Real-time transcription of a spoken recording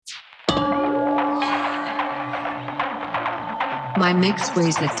My mix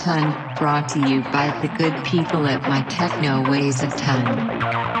weighs a ton, brought to you by the good people at My Techno Weighs a Ton.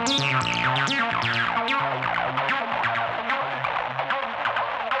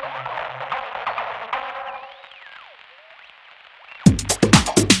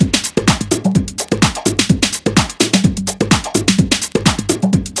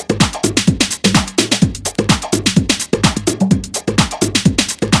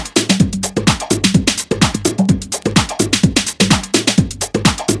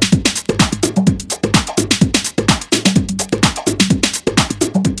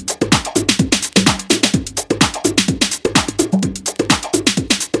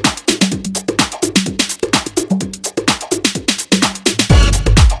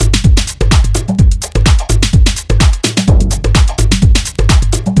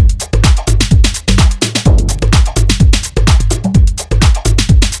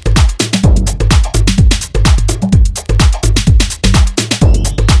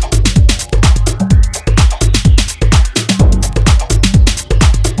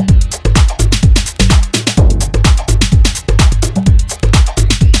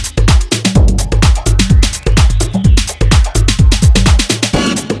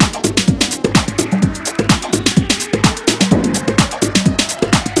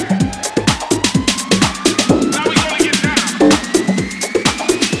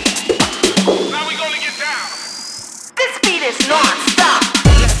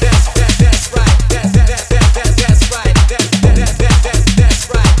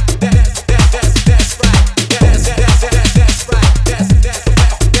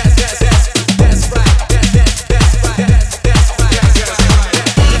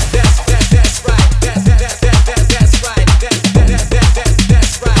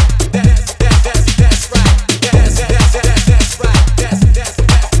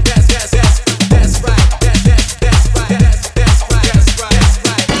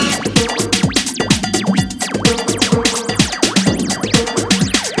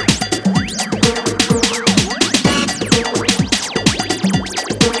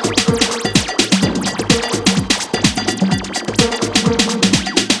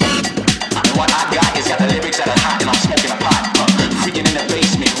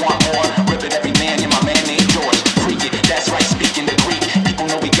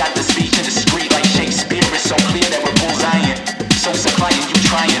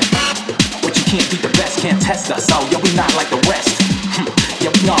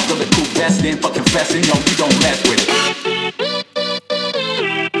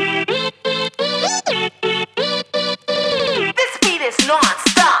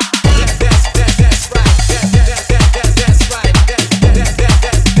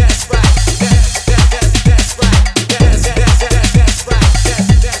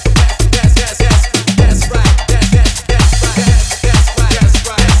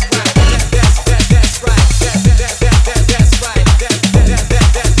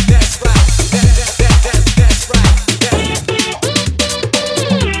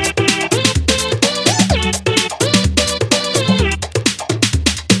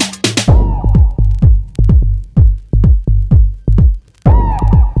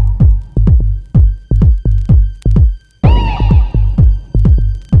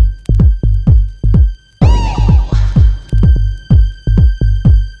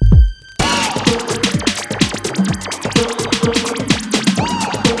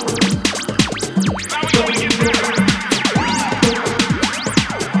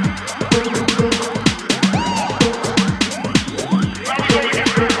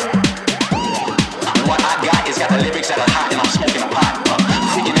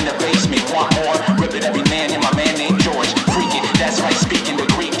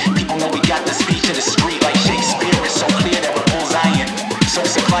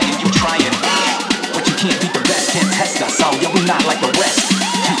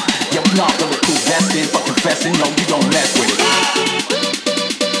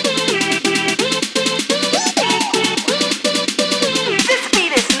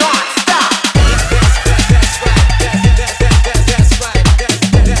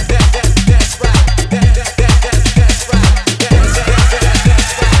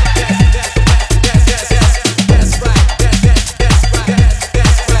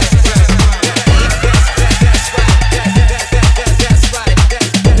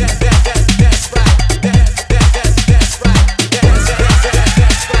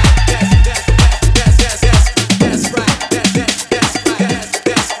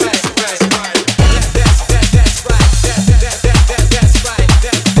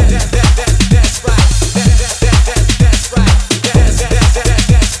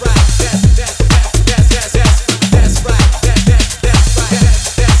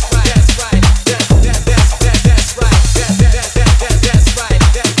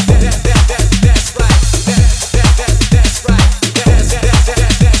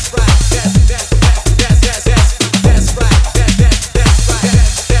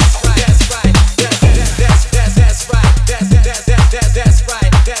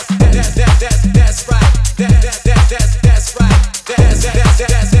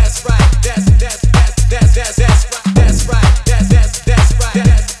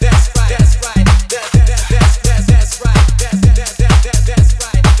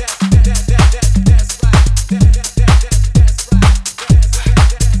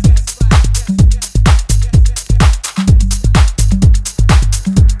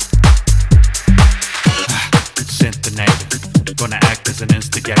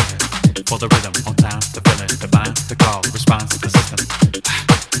 For the rhythm, on time, the feeling, divine, the call, response, the system.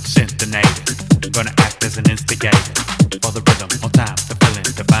 Syntonated, gonna act as an instigator. For the rhythm, on time, the feeling,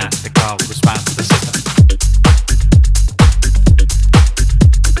 divine, the call, response, the system.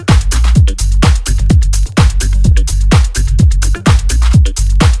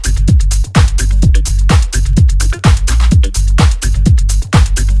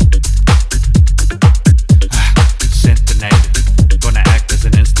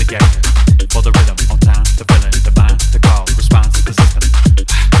 For the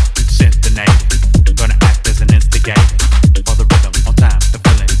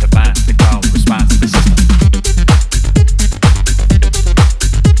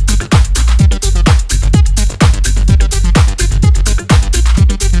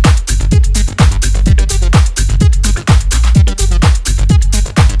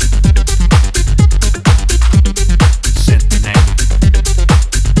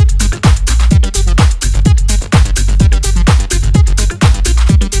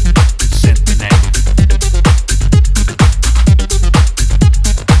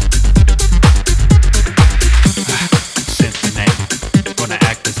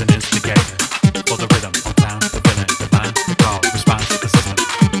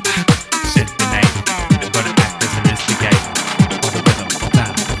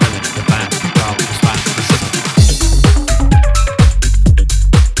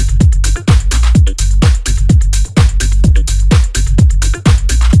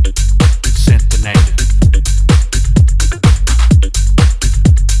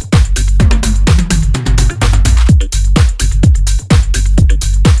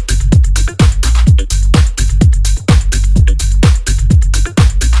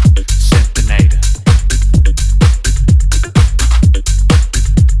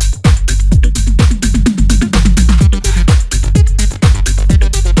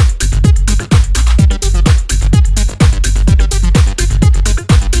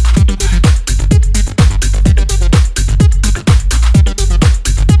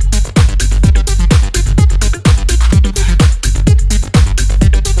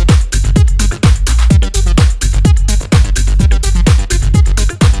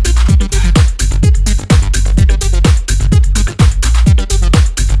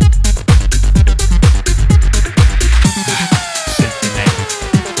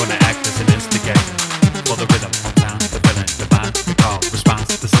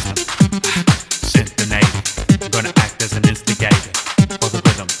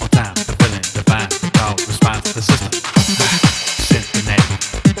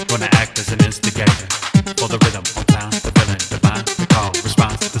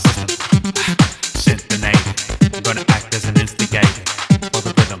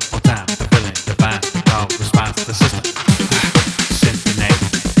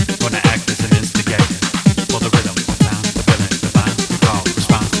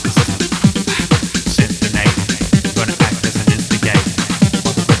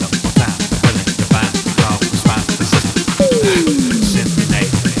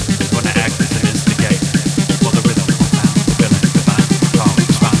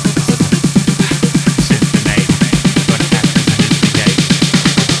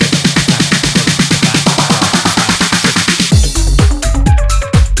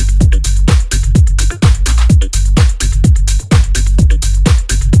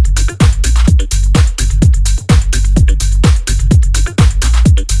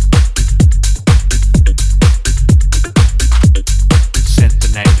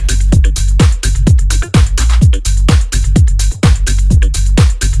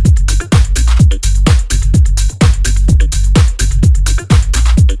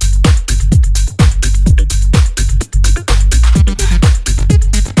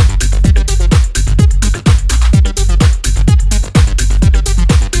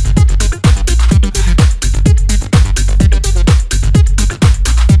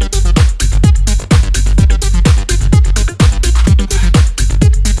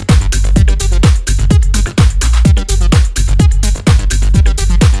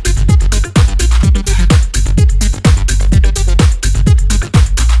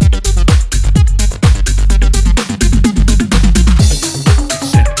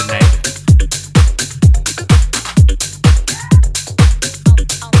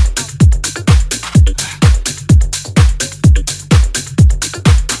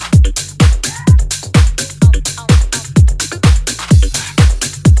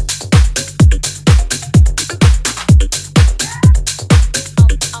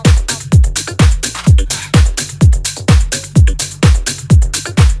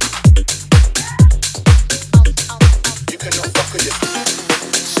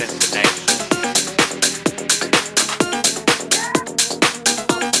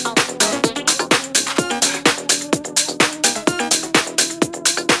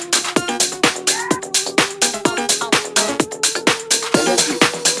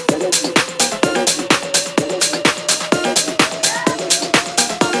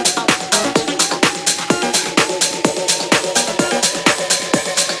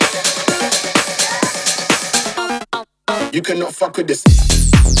You cannot fuck with this.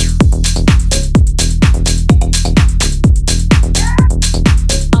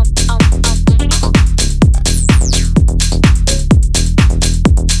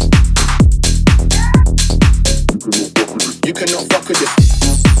 You cannot fuck with this.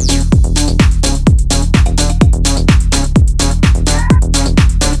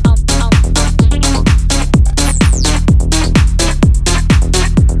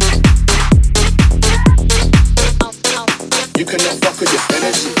 You cannot fuck with this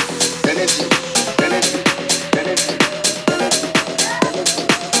energy, energy, energy, energy, energy.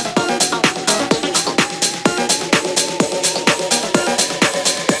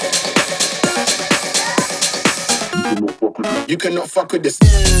 You cannot fuck with this.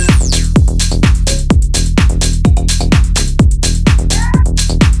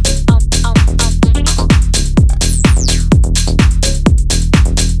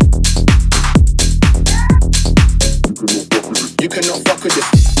 You cannot fuck with this.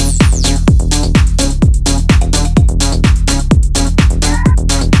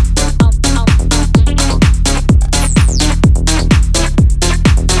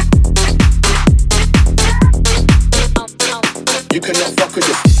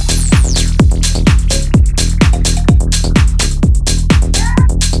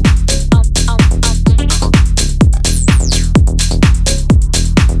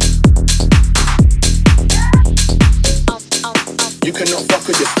 You cannot fuck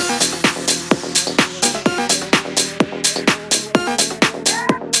with this.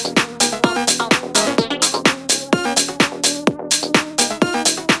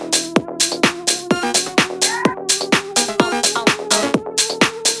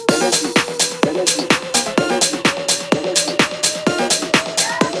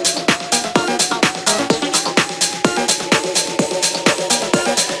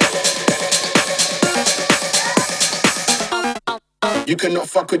 You cannot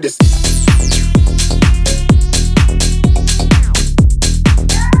fuck with this. You cannot fuck with this.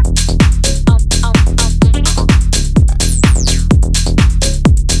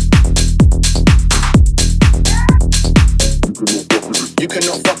 You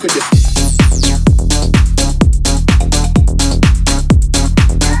cannot fuck with this.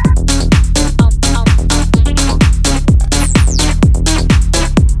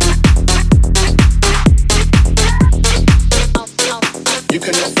 You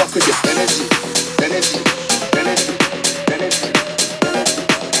cannot fuck with this energy, energy, energy, energy.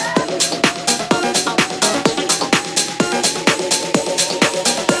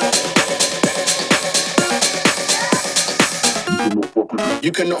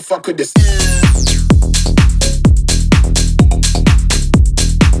 You cannot fuck with this.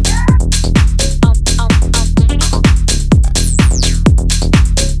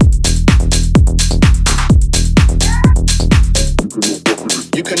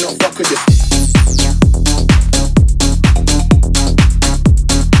 You cannot fuck with this.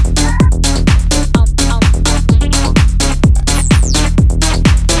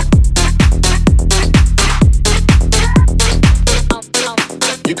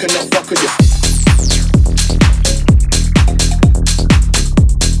 You cannot fuck with this.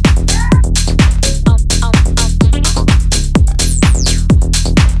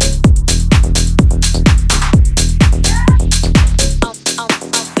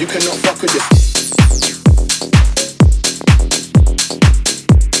 You cannot fuck with this.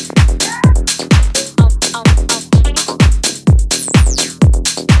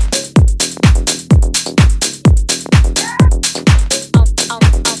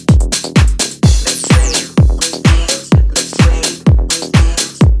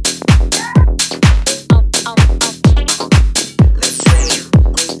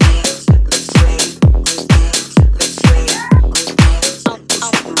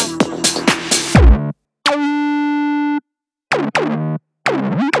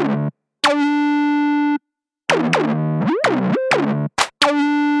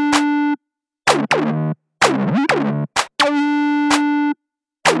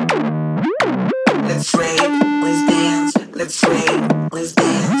 Let's rave, let's dance, let's rave, let's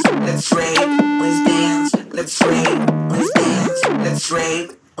dance, let's rave, let's dance, let's rave, let's dance, let's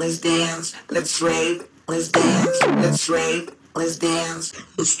rave, let's dance, let's rave, let's dance, let's rave, let's dance,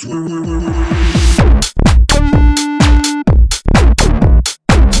 let's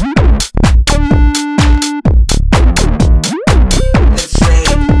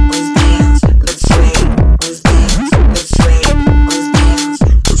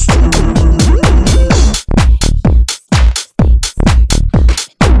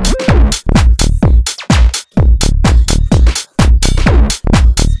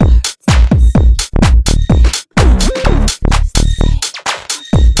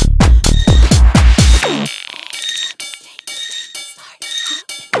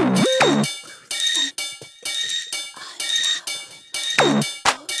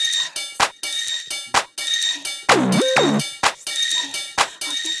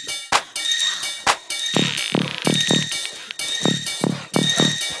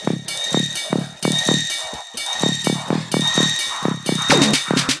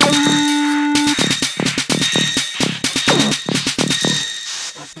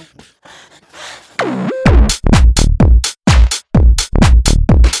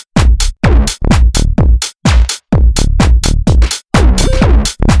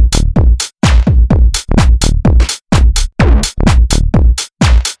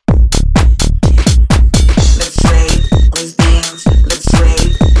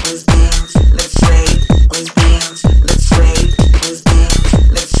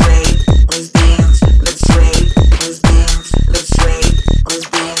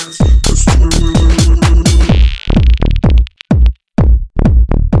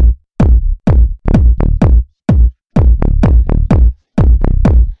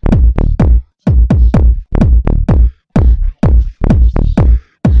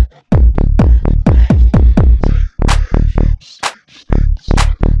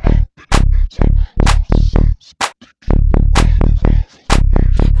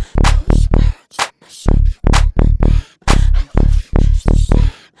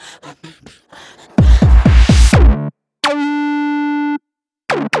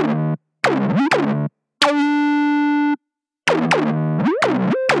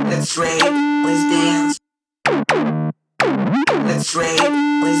let's rave, let's dance. Let's rave,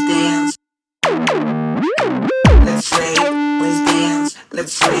 let's dance. Let's rave, let's dance.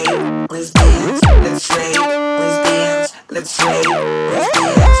 Let's rave, let's dance. Let's rave, let's dance. Let's rave, let's dance. Let's rave, let's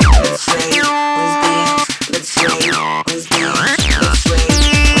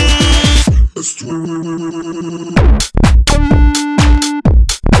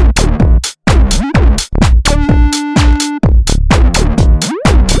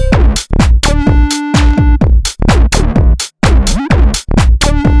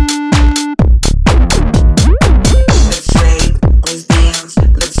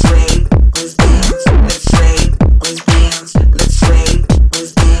dance. Let's rave, let's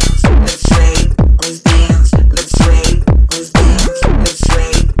dance. Let's rave, let's dance. Let's rave, let's dance.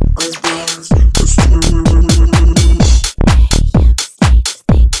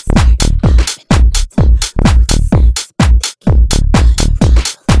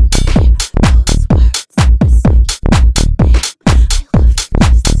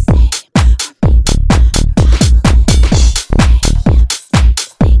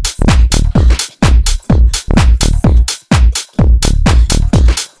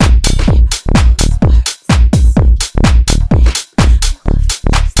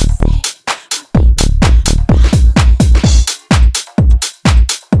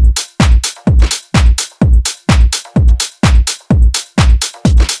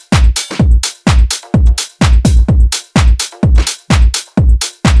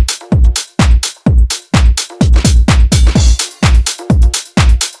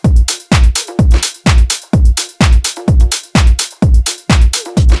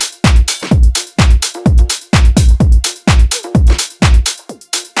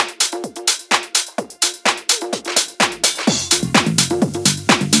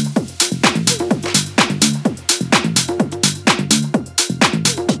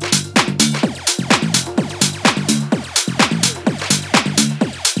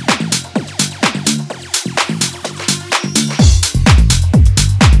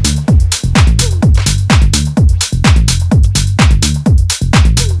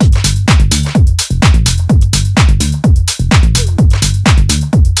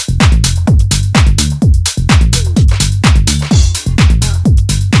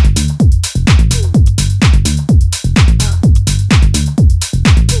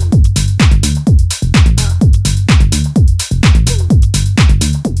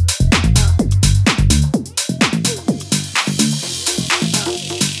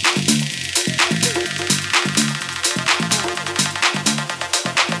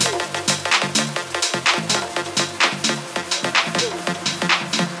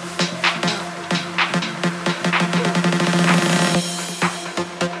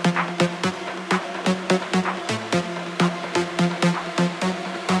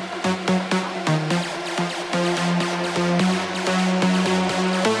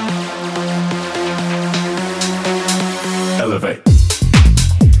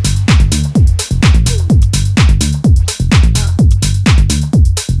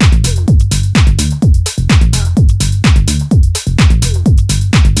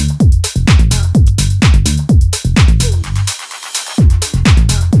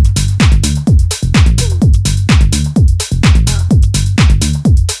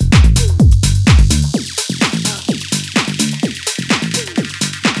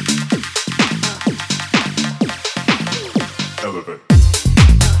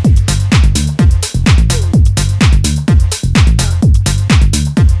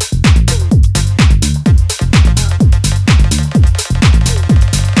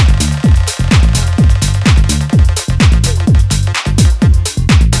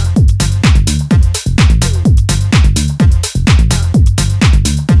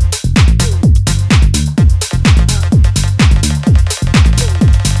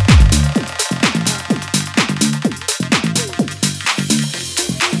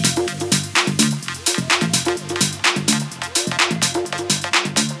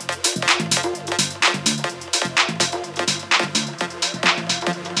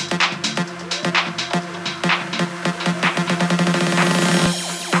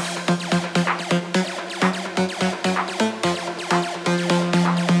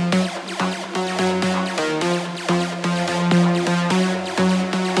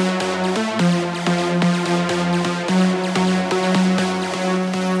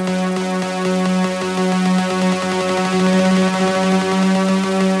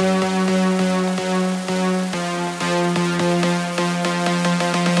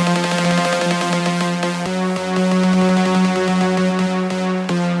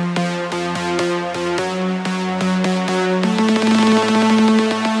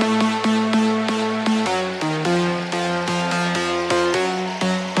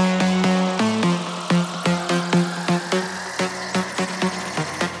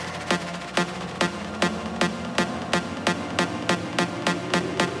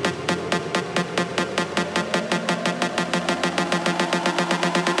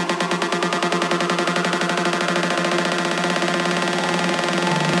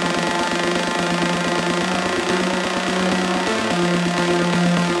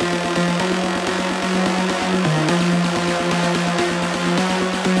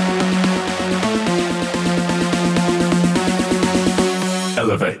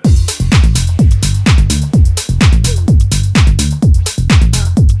 Elevate.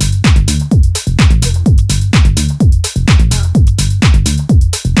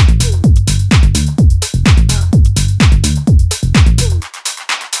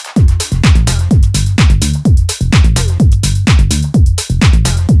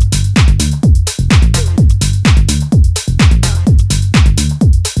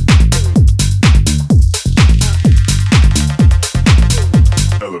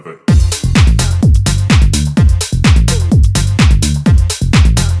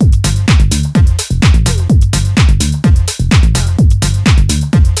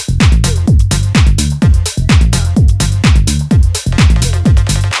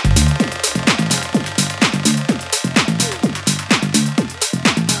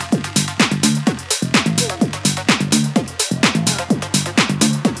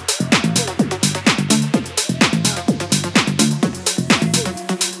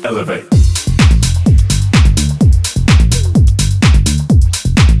 Elevate.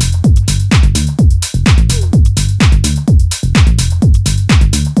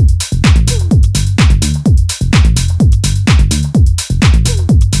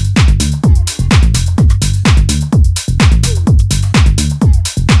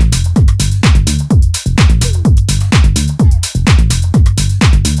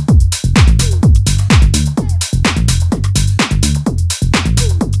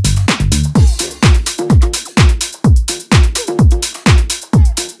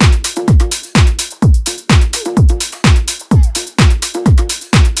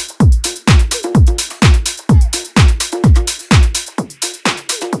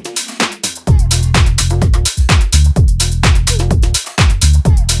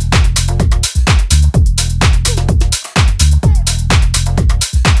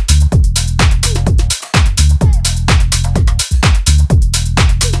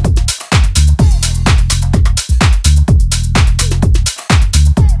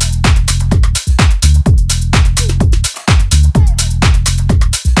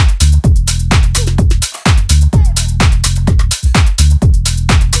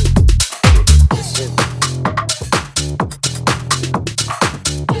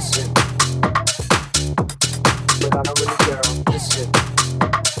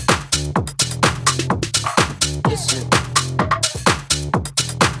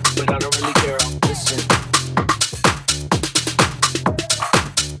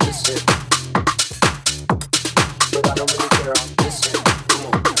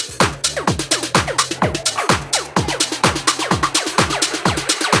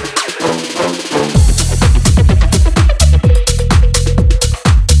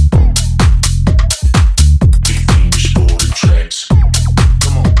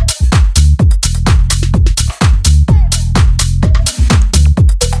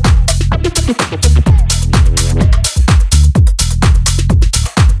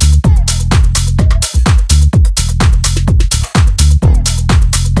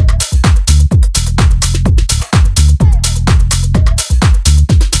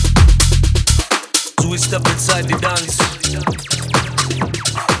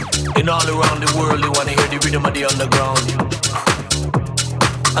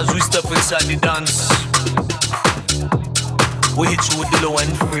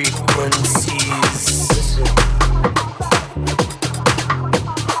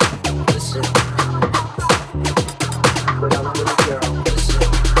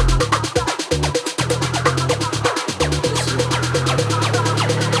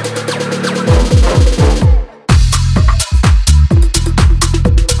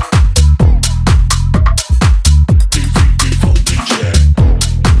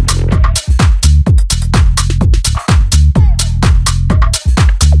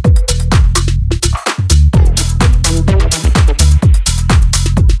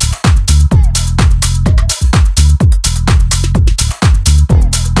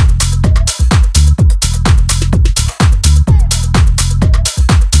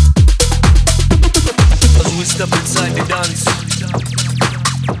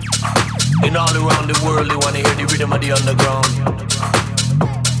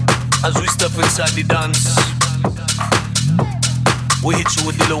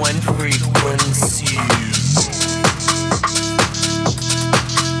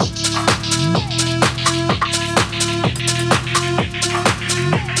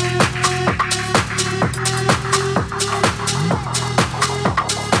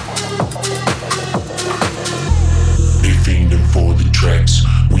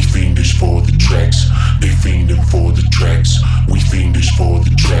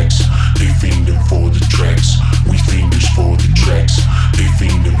 They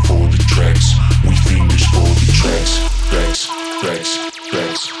fiend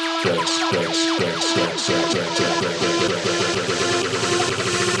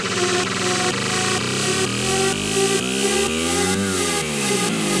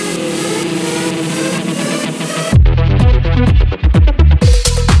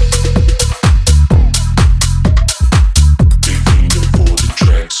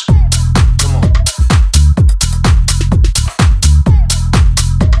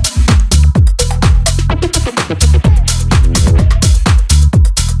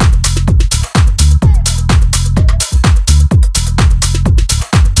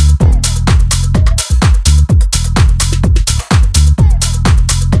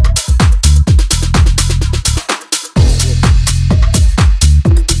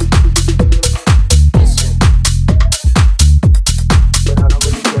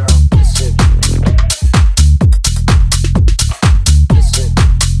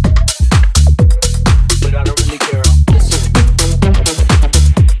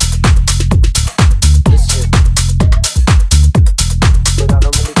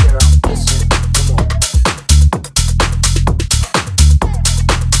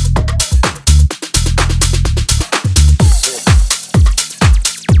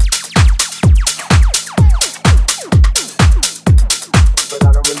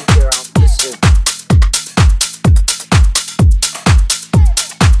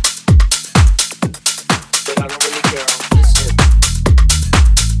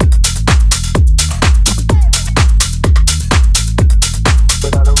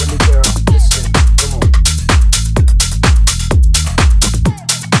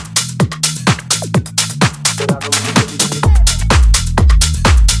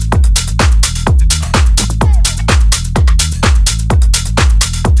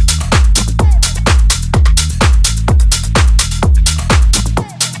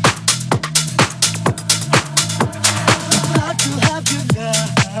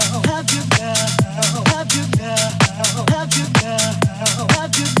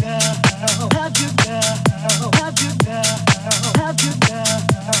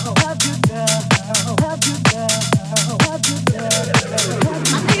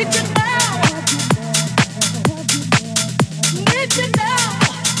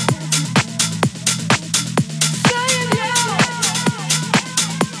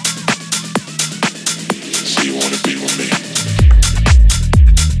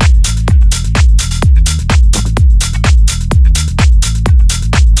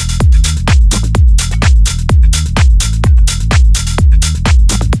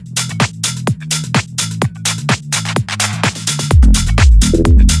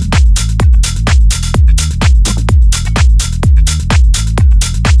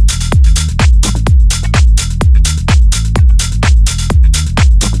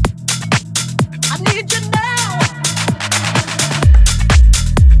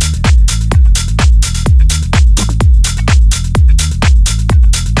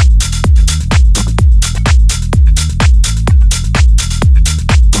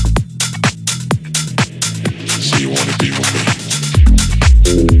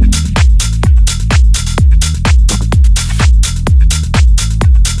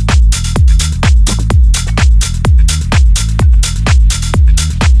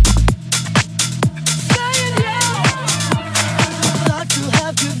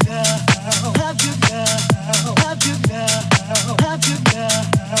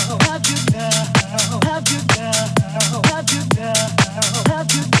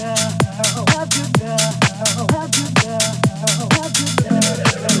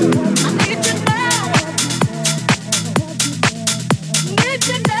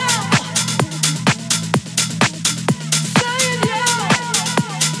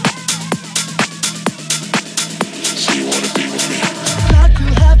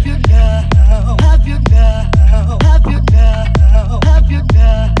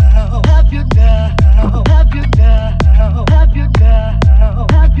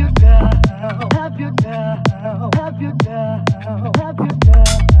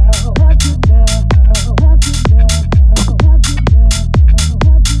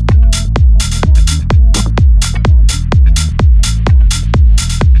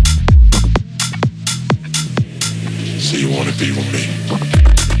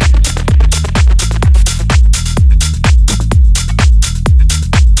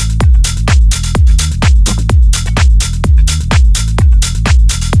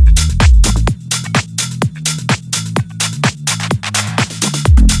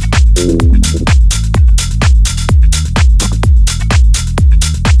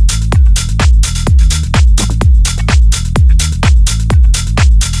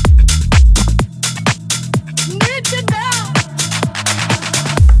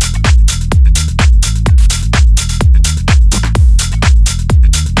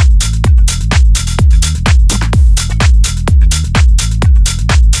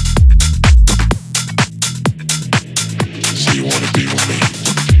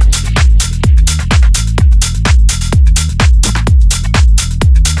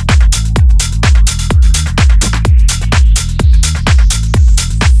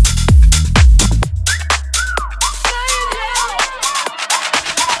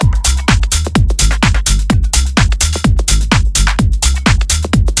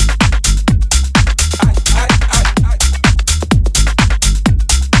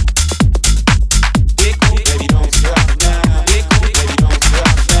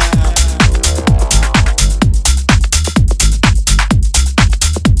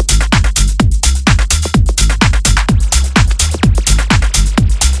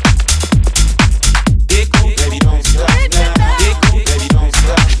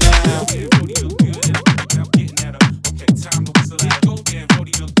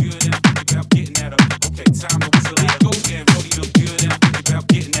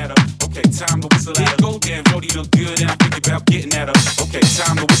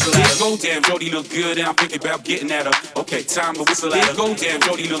Time to whistle at her. Go, damn,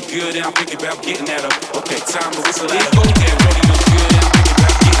 Jody look good, and I'm thinking about getting at her. Okay, time to whistle at her. Go, damn, Jody look good, and I'm thinking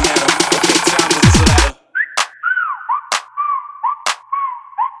about getting at her. Okay, time to whistle at her.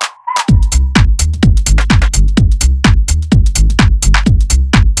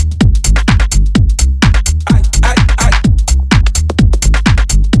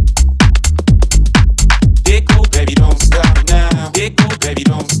 There go, baby, don't stop now. There go, baby,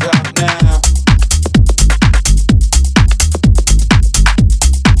 don't stop now.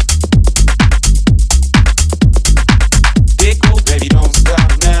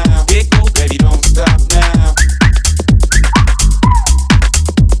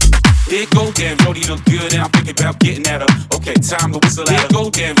 Damn, Jody look good, and I'm thinking about getting at her. Okay, time to whistle at her. Go,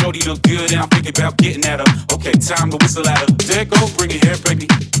 damn, Jody look good, and I'm thinking about getting at her. Okay, time to whistle at her. There go, bring it here, baby.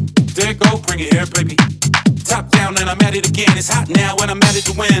 There go, bring it here, baby. Top down, and I'm at it again. It's hot now, and I'm at it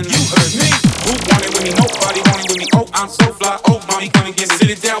to win. You heard me. Who want it with me? Nobody want it with me. Oh, I'm so fly. Oh, mommy, come and get me.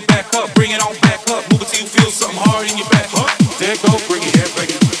 Sit it down, back up, bring it on back up. Move it till you feel something hard in your back. There go, bring it here,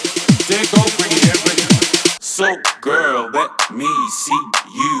 baby. There go, bring it here, baby. So, girl, let me see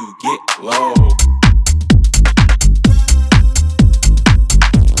you get low.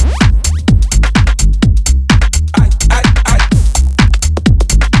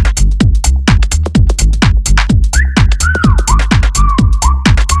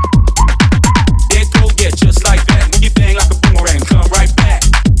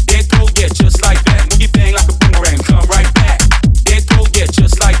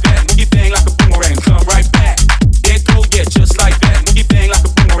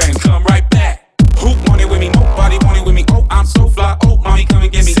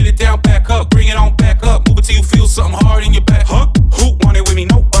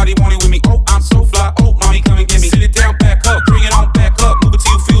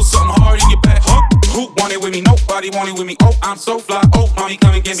 Want it with me, oh, I'm so fly, oh, mommy,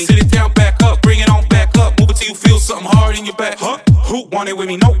 come and get me. Sit it down, back up, bring it on back up. Move it till you feel something hard in your back. Who want it with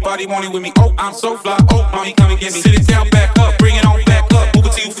me? Nobody want it with me, oh, I'm so fly, oh, mommy, come and get me. Sit it down, back up, bring it on back up. Move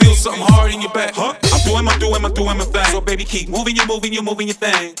it till you feel something hard in your back. I'm doing my thing. So baby, keep moving, you're moving your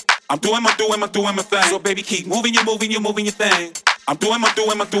thing. I'm doing my thing. So baby, keep moving, you're moving your thing. I'm doing my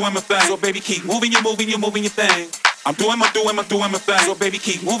thing. So baby, keep moving, you're moving your thing. I'm doing my thing. So baby,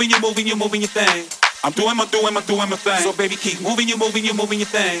 keep moving, you're moving your thing. I'm doing my thing. So baby, keep moving, you're moving your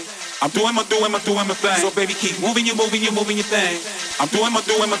thing. I'm doing my thing. So baby, keep moving, you're moving your thing. I'm doing my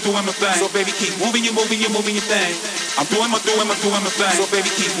thing. So baby, keep moving, you're moving your thing. I'm doing my thing. So baby,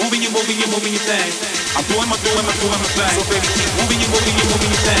 keep moving, you're moving your thing. I'm doing my thing. So baby, keep moving, you're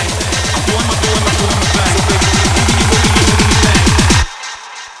moving your thing. I'm doing my thing. So baby, keep moving, you're moving your thing.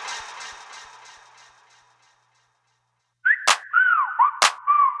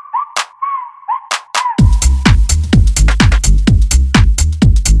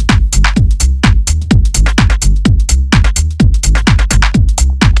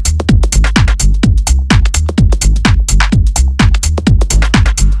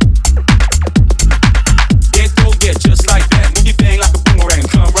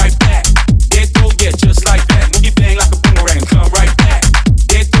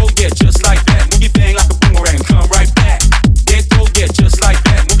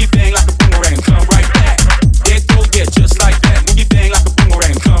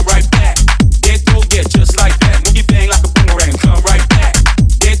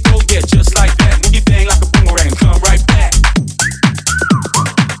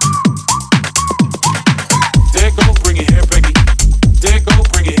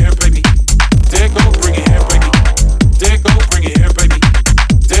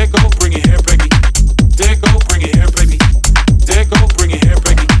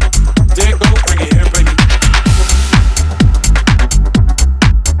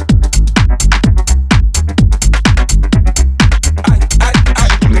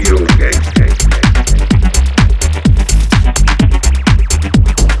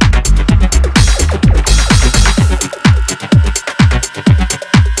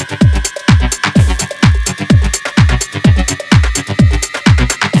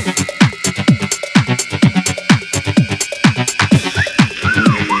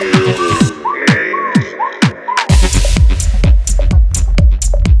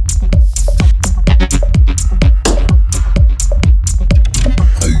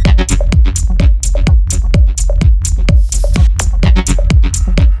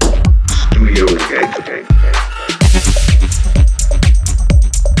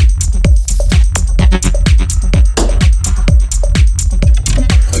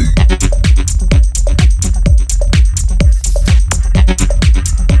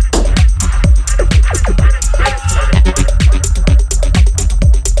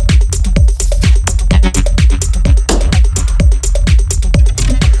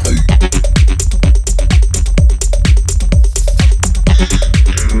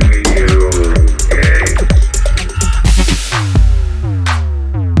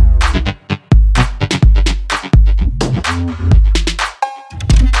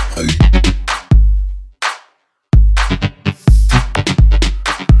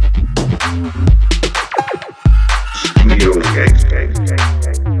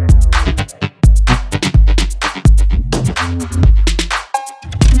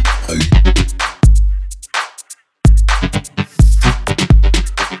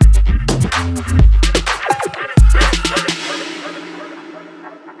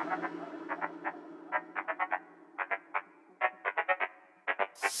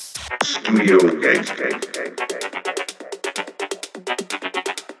 Studio Gangsta.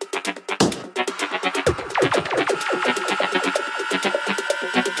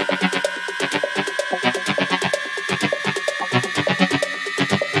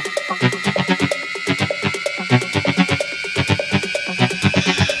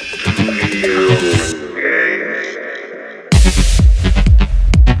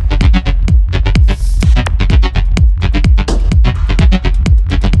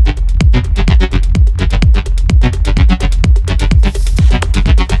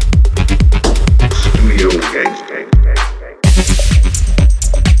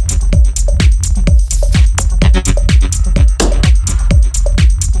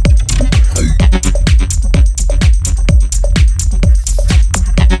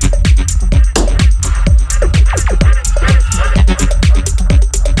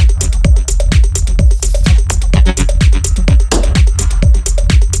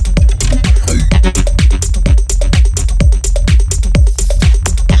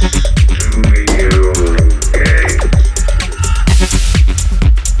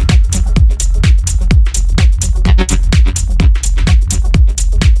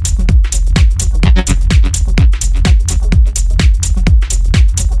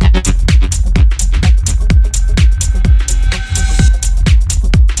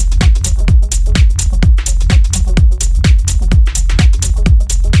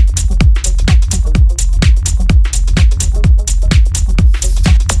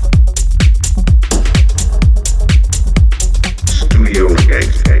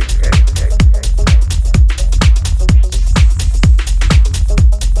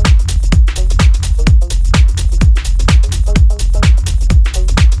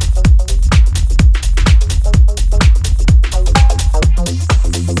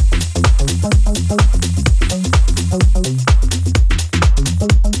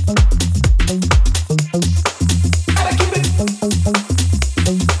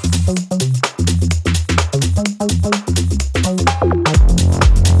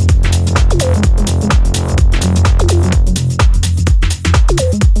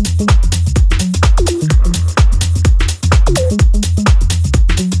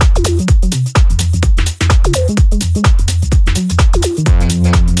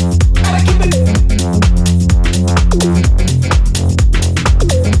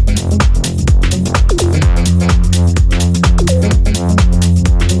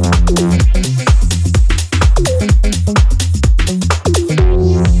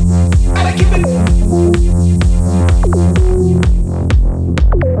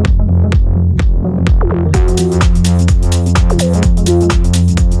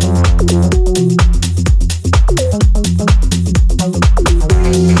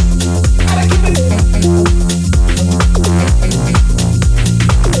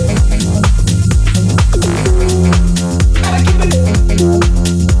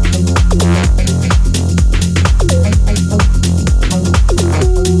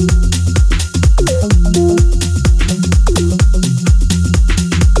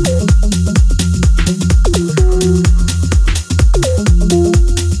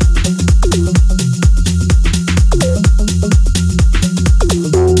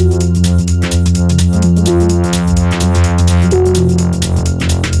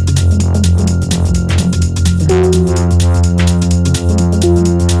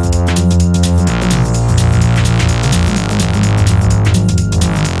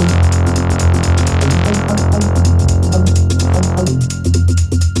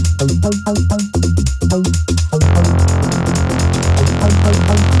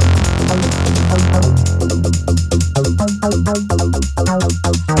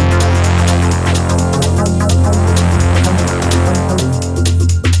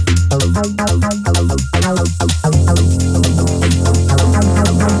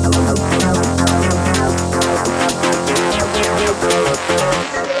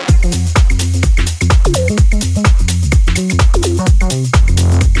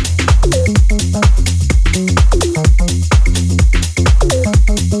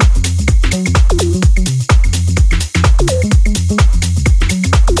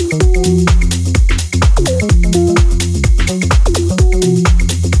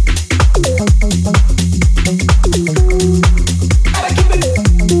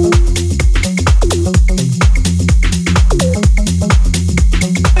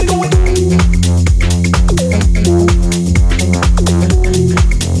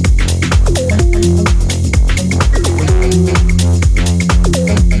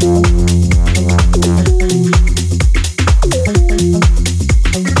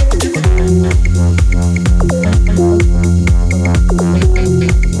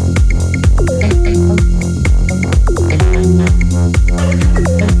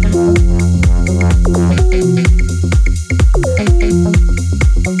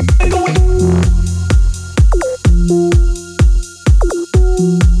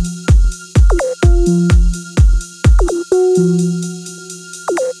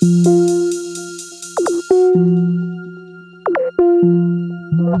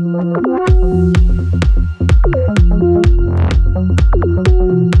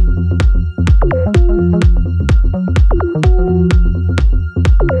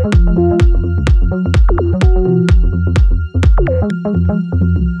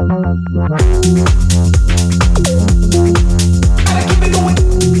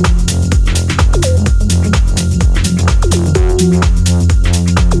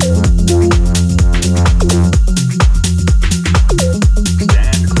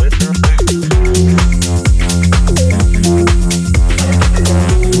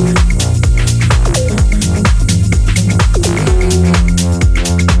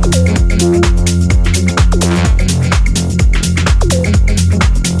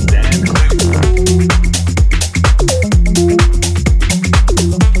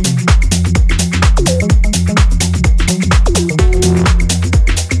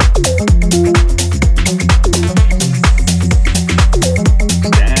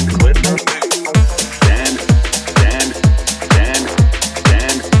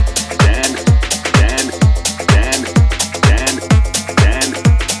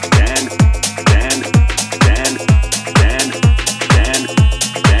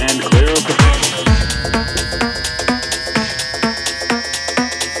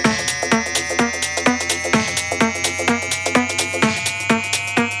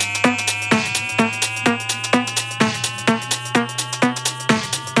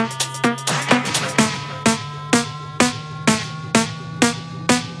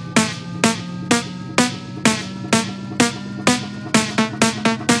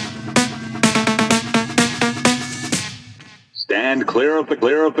 Stand clear of the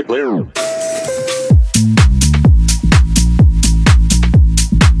clear of the clear.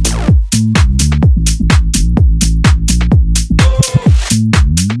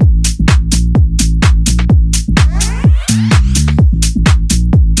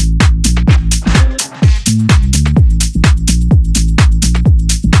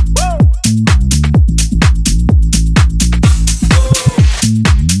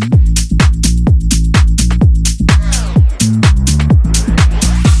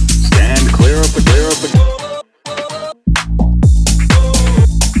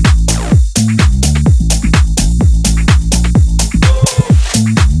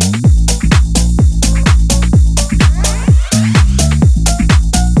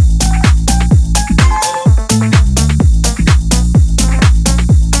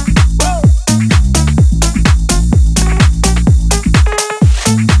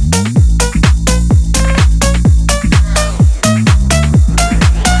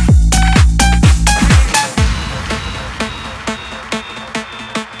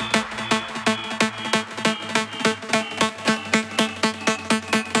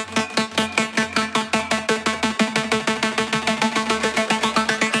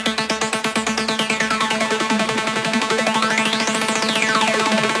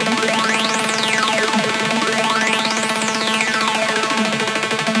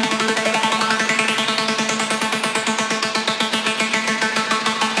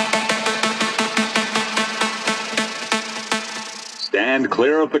 Stand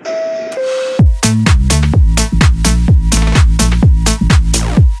clear of the...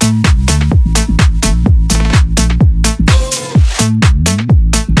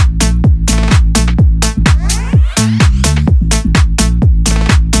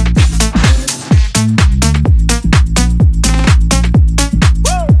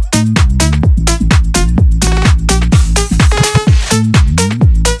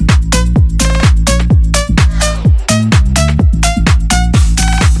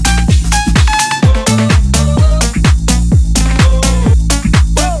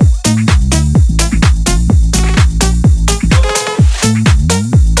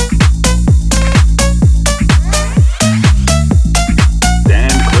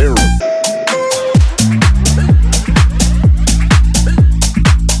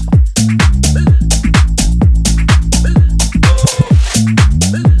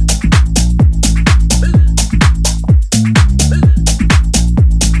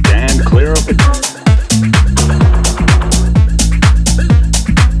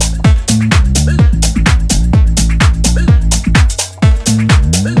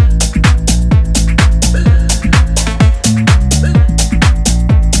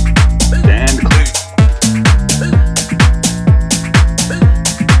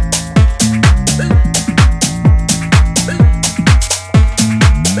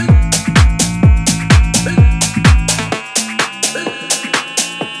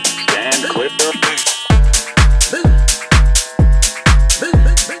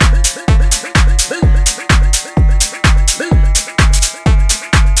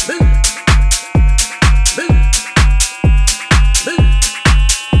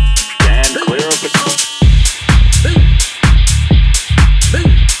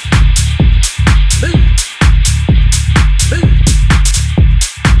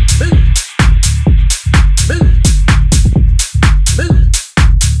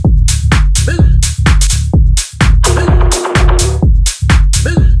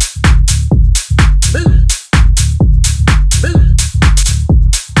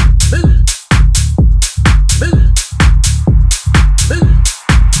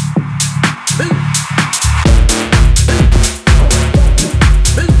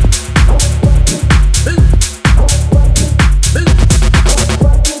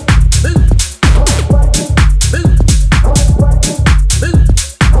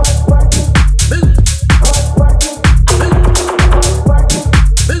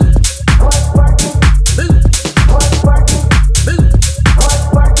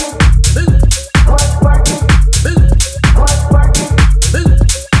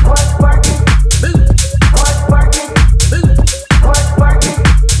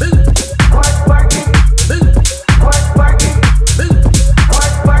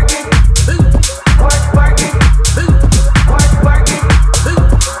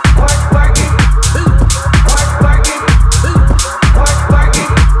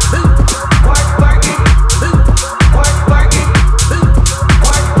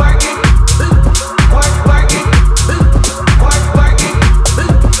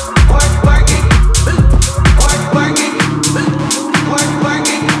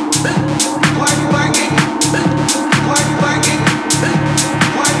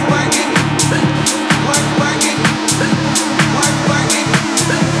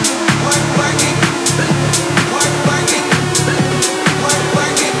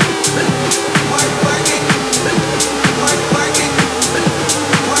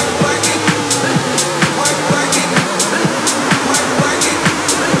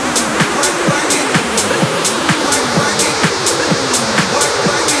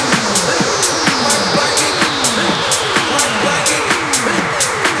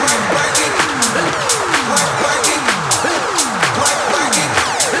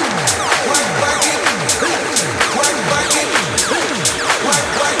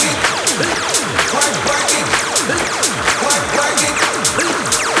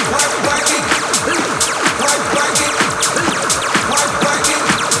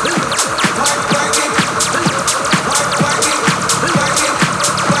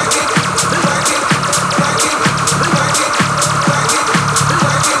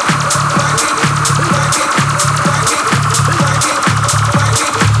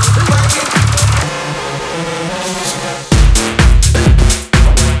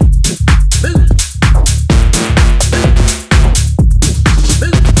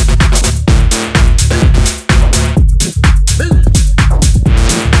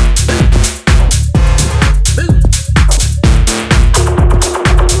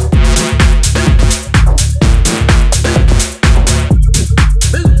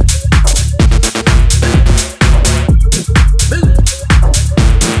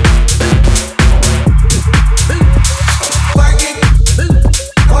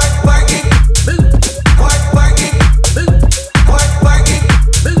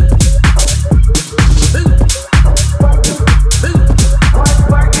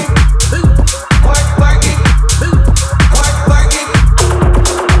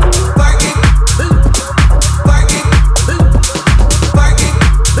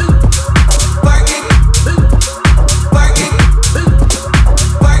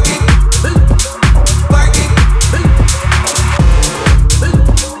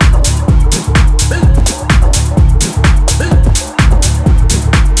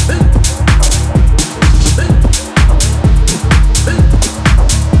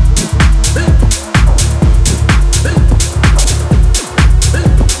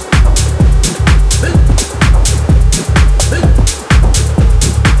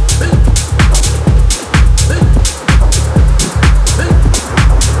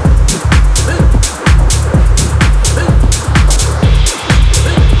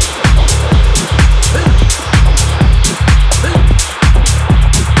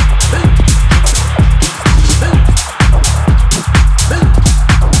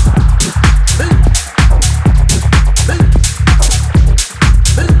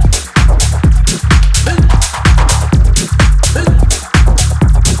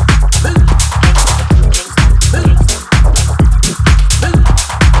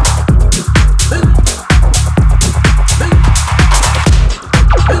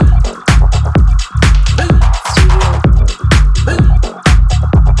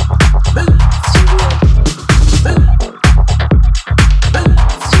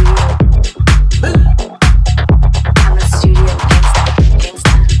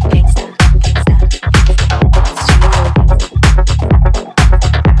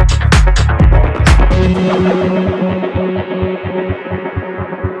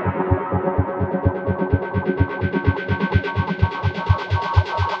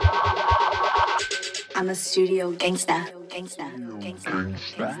 a studio gangsta, gangsta, gangsta,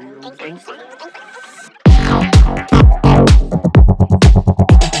 gangsta, gangsta.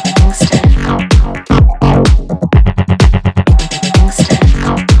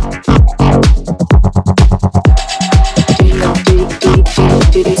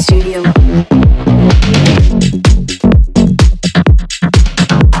 Studio.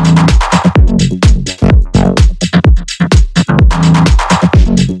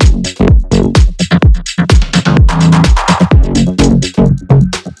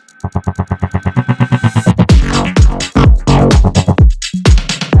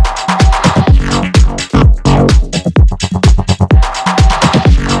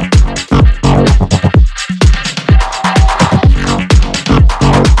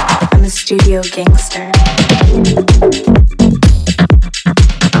 Studio gangster.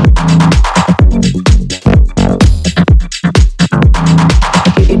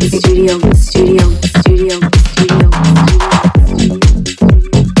 Studio.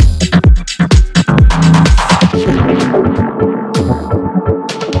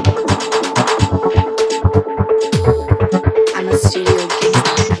 I'm a studio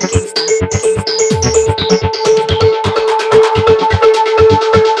gangster.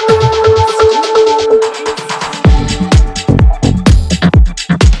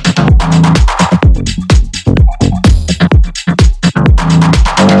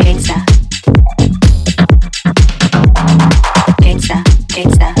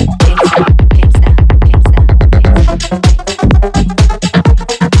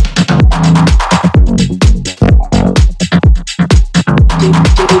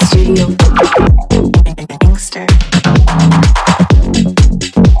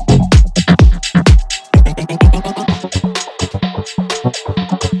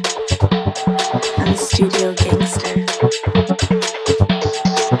 Studio gangster.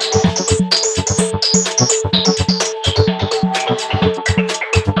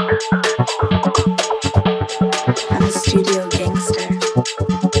 I'm a studio gangster.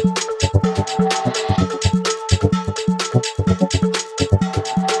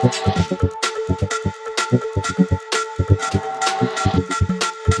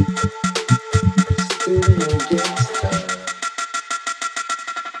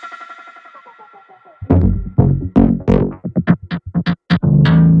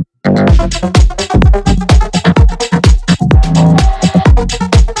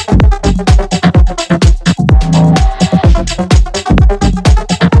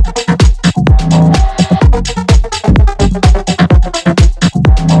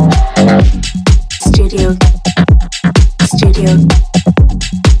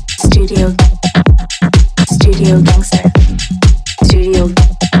 Studio gangster.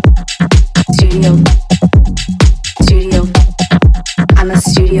 Studio.